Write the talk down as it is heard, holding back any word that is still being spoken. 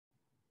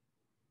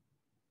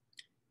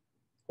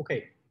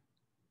Okay,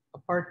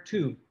 part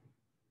two.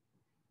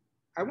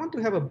 I want to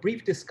have a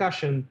brief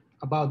discussion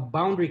about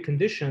boundary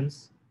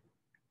conditions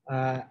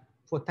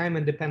for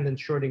time-independent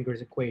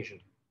Schrodinger's equation.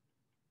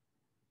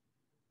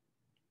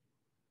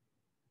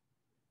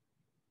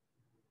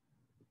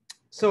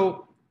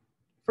 So,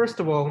 first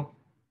of all,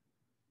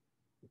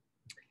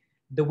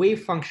 the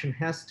wave function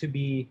has to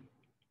be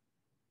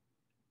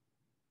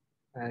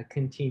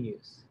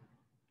continuous.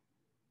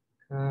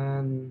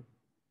 Continuous.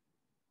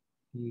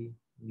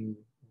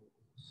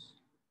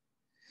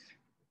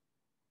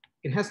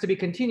 It has to be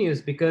continuous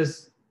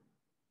because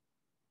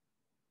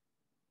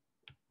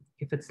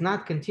if it's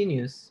not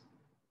continuous,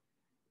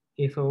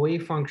 if a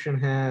wave function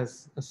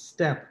has a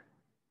step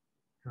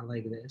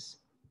like this,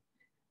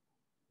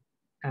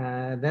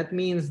 that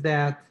means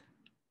that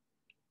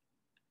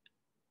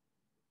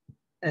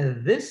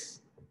this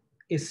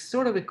is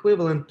sort of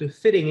equivalent to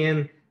fitting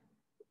in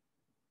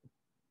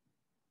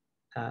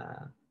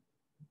a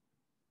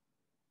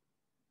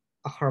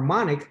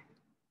harmonic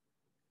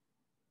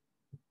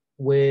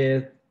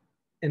with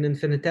an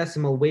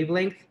infinitesimal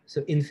wavelength,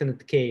 so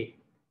infinite k.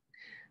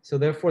 So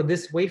therefore,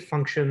 this wave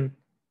function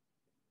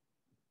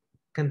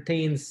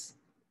contains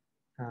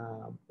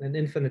an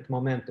infinite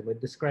momentum.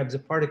 It describes a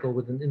particle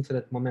with an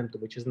infinite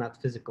momentum, which is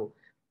not physical.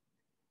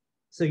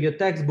 So your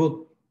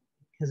textbook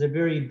has a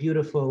very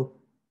beautiful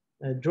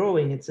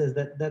drawing. It says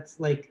that that's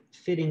like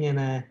fitting in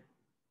a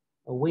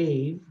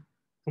wave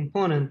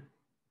component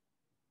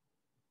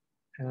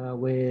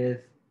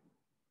with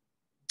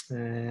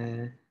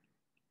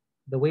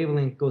the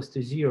wavelength goes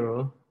to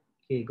 0,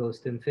 k goes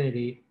to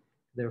infinity,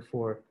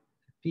 therefore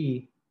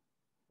p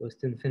goes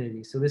to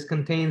infinity. So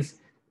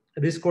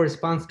this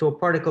corresponds to a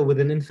particle with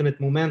an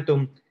infinite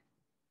momentum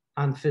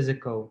on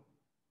physical.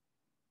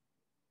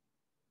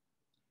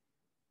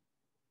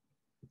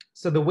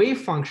 So the wave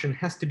function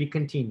has to be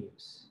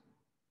continuous.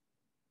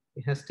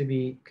 It has to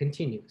be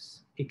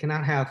continuous. It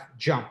cannot have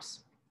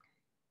jumps.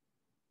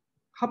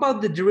 How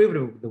about the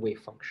derivative of the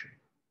wave function?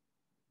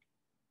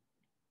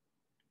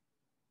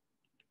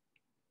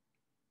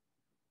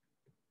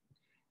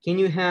 Can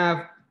you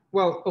have,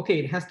 well, okay,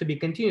 it has to be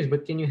continuous,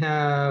 but can you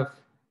have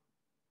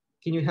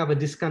a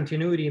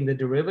discontinuity in the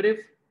derivative?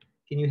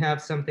 Can you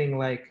have something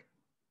like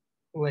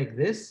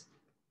this?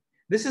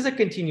 This is a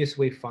continuous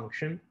wave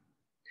function,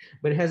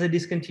 but it has a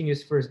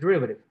discontinuous first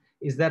derivative.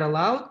 Is that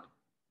allowed?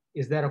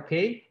 Is that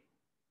okay?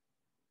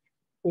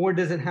 Or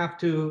does it have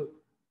to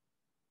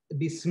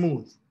be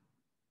smooth?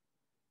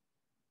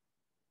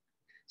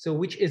 So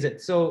which is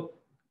it? So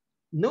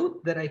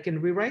note that I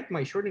can rewrite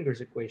my Schrodinger's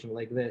equation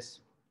like this.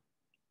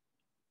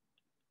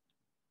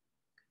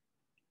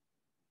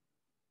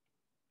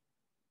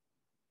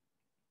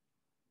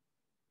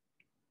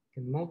 I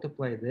can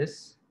multiply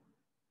this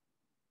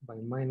by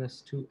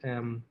minus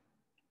 2m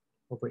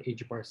over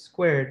h bar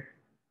squared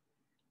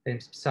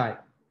times psi.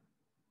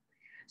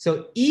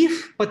 So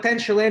if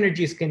potential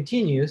energy is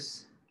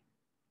continuous,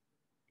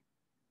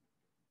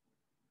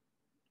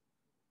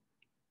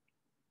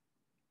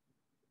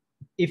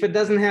 if it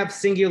doesn't have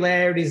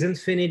singularities,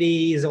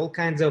 infinities, all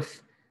kinds of,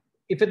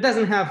 if it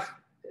doesn't have,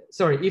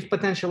 sorry, if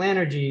potential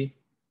energy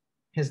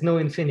has no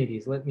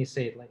infinities, let me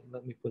say it like,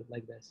 let me put it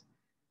like this,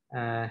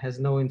 has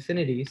no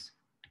infinities,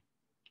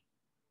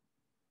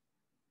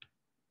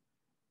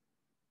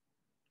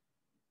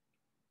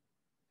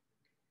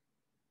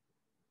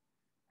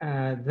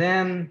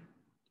 then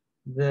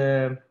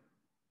the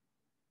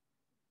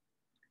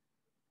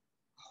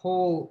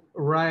whole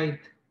right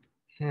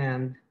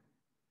hand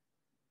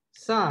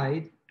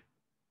side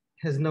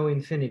has no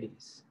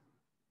infinities.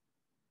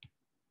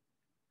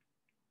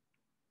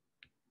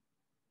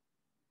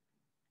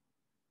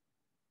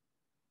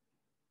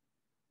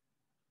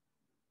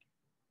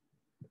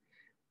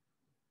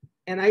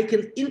 And I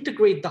can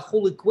integrate the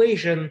whole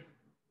equation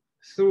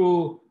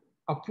through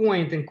a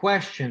point in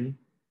question,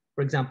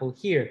 for example,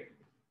 here.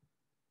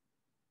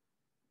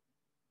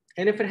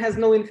 And if it has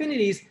no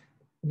infinities,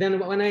 then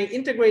when I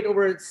integrate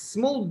over a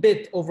small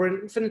bit, over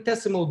an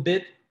infinitesimal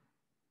bit,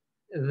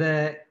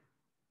 the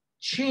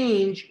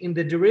change in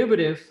the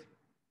derivative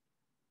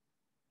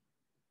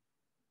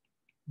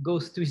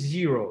goes to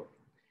 0.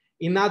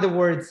 In other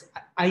words,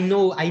 I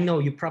know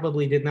you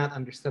probably did not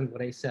understand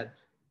what I said.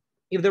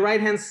 If the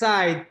right-hand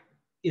side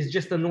is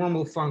just a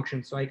normal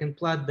function, so I can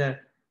plot the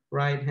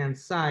right-hand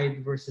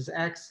side versus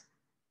x,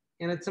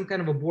 and it's some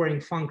kind of a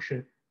boring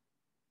function.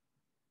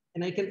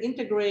 And I can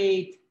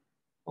integrate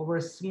over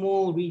a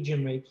small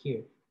region right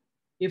here.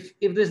 If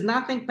there's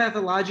nothing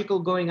pathological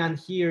going on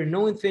here,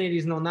 no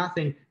infinities, no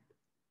nothing,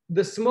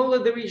 the smaller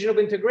the region of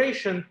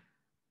integration,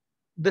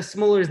 the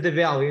smaller is the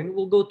value, and it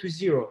will go to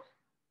 0.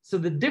 So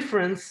the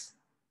difference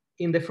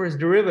in the first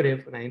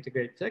derivative, when I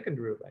integrate the second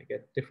derivative, I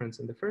get difference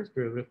in the first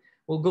derivative,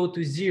 will go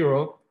to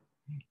 0.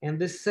 And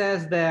this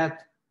says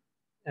that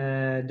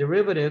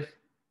derivative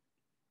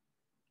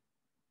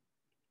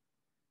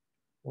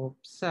of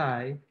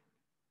psi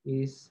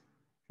is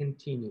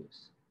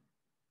continuous.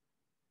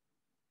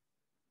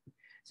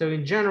 So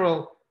in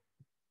general,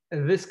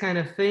 this kind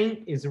of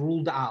thing is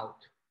ruled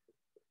out.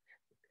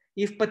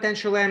 If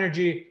potential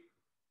energy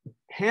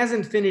has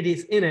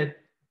infinities in it,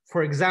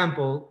 for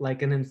example,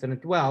 like an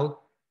infinite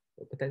well,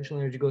 where potential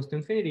energy goes to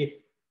infinity,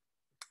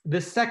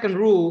 the second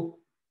rule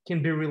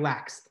can be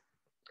relaxed.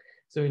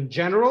 So in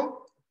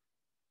general,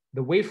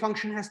 the wave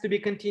function has to be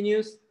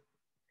continuous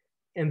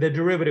and the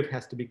derivative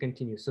has to be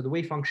continuous. So the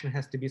wave function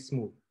has to be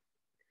smooth.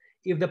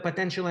 If the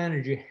potential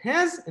energy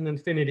has an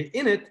infinity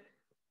in it,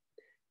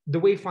 the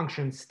wave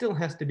function still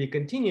has to be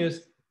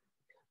continuous,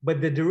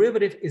 but the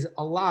derivative is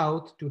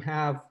allowed to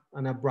have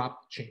an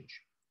abrupt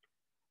change.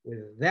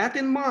 With that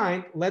in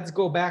mind, let's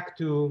go back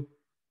to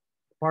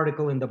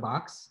particle in the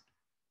box,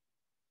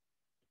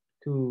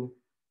 to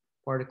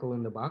particle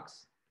in the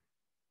box,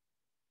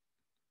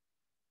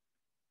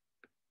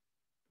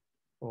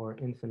 or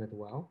infinite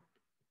well.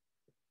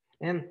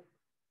 And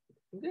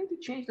I'm going to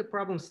change the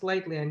problem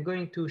slightly. I'm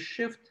going to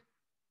shift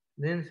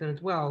the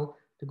infinite well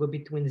to go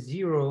between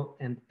 0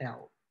 and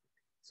L.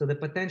 So the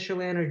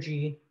potential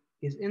energy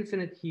is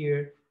infinite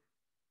here.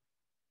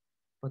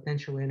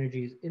 Potential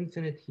energy is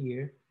infinite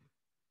here.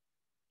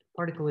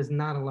 Particle is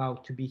not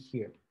allowed to be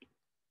here.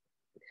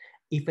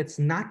 If it's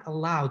not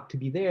allowed to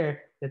be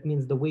there, that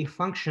means the wave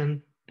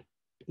function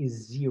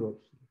is 0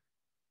 here.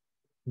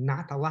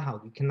 Not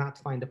allowed. You cannot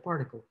find a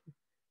particle.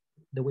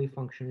 The wave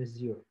function is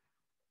 0.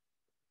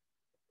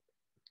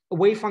 A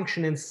wave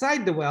function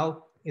inside the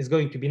well is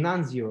going to be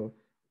non-zero.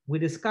 We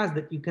discussed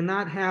that you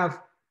cannot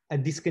have a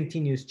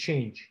discontinuous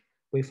change.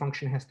 Wave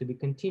function has to be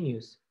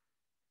continuous.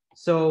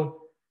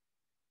 So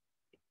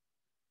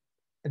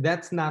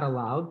that's not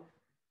allowed.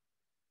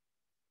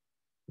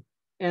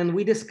 And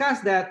we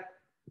discussed that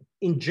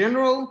in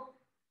general,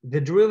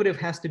 the derivative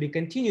has to be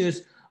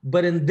continuous,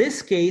 but in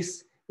this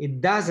case,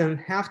 it doesn't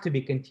have to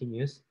be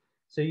continuous.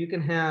 So you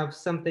can have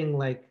something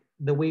like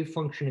the wave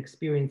function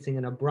experiencing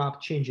an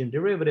abrupt change in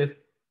derivative,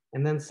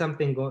 and then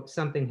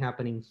something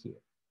happening here.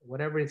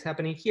 Whatever is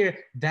happening here,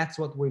 that's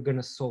what we're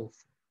gonna solve.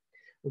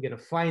 We're gonna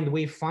find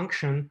wave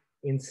function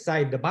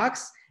inside the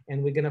box,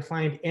 and we're gonna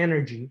find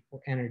energy or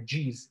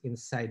energies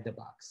inside the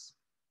box.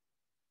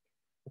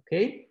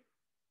 Okay,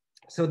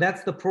 so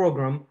that's the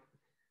program.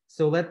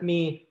 So let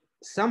me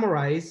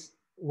summarize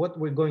what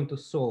we're going to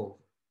solve.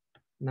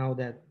 Now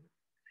that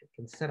I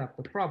can set up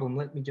the problem,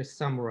 let me just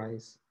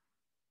summarize.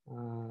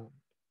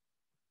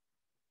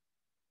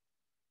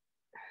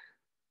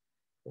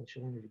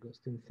 Potential energy goes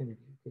to infinity.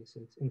 Okay, so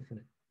it's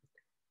infinite.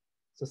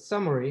 So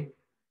summary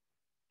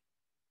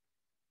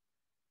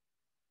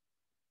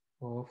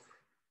of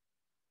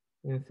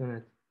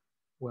infinite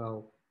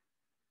well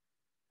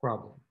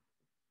problem.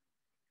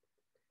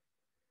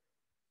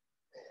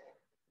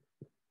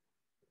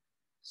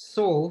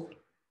 Solve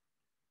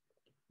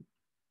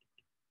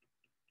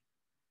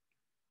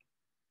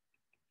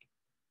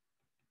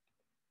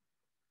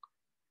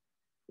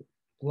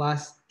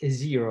plus a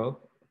 0,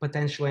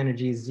 potential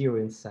energy is 0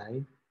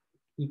 inside,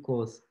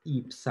 equals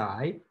E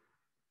psi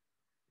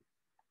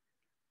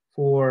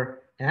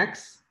for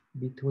x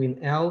between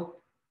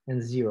L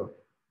and 0.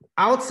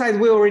 Outside,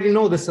 we already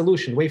know the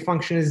solution. Wave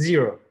function is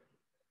 0.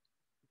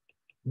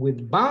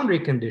 With boundary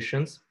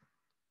conditions,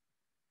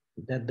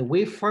 that the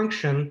wave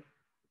function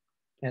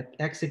at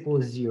x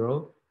equals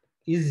 0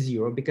 is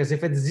 0, because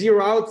if it's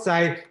 0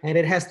 outside and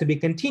it has to be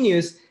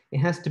continuous, it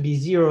has to be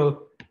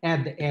 0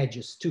 at the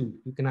edges too.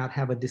 You cannot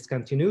have a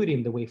discontinuity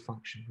in the wave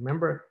function,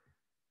 remember?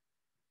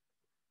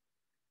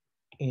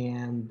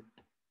 And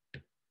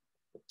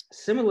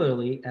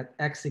similarly, at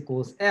x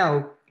equals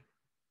L,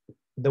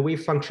 the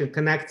wave function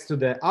connects to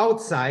the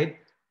outside.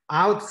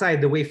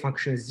 Outside, the wave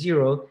function is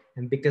 0,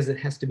 and because it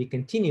has to be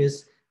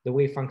continuous, the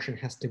wave function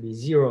has to be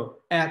 0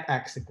 at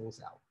x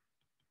equals L.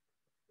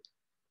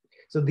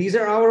 So these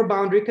are our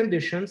boundary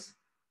conditions.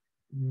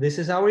 This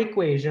is our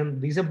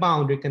equation. These are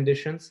boundary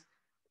conditions.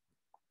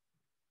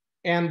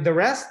 And the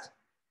rest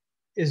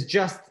is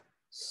just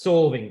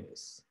solving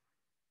this.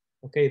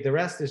 Okay, the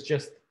rest is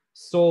just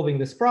solving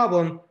this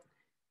problem.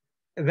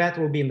 That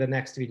will be in the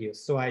next video.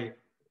 So I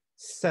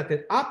set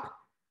it up.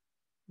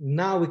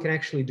 Now we can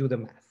actually do the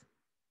math.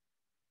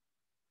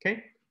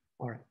 Okay,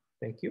 all right,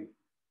 thank you.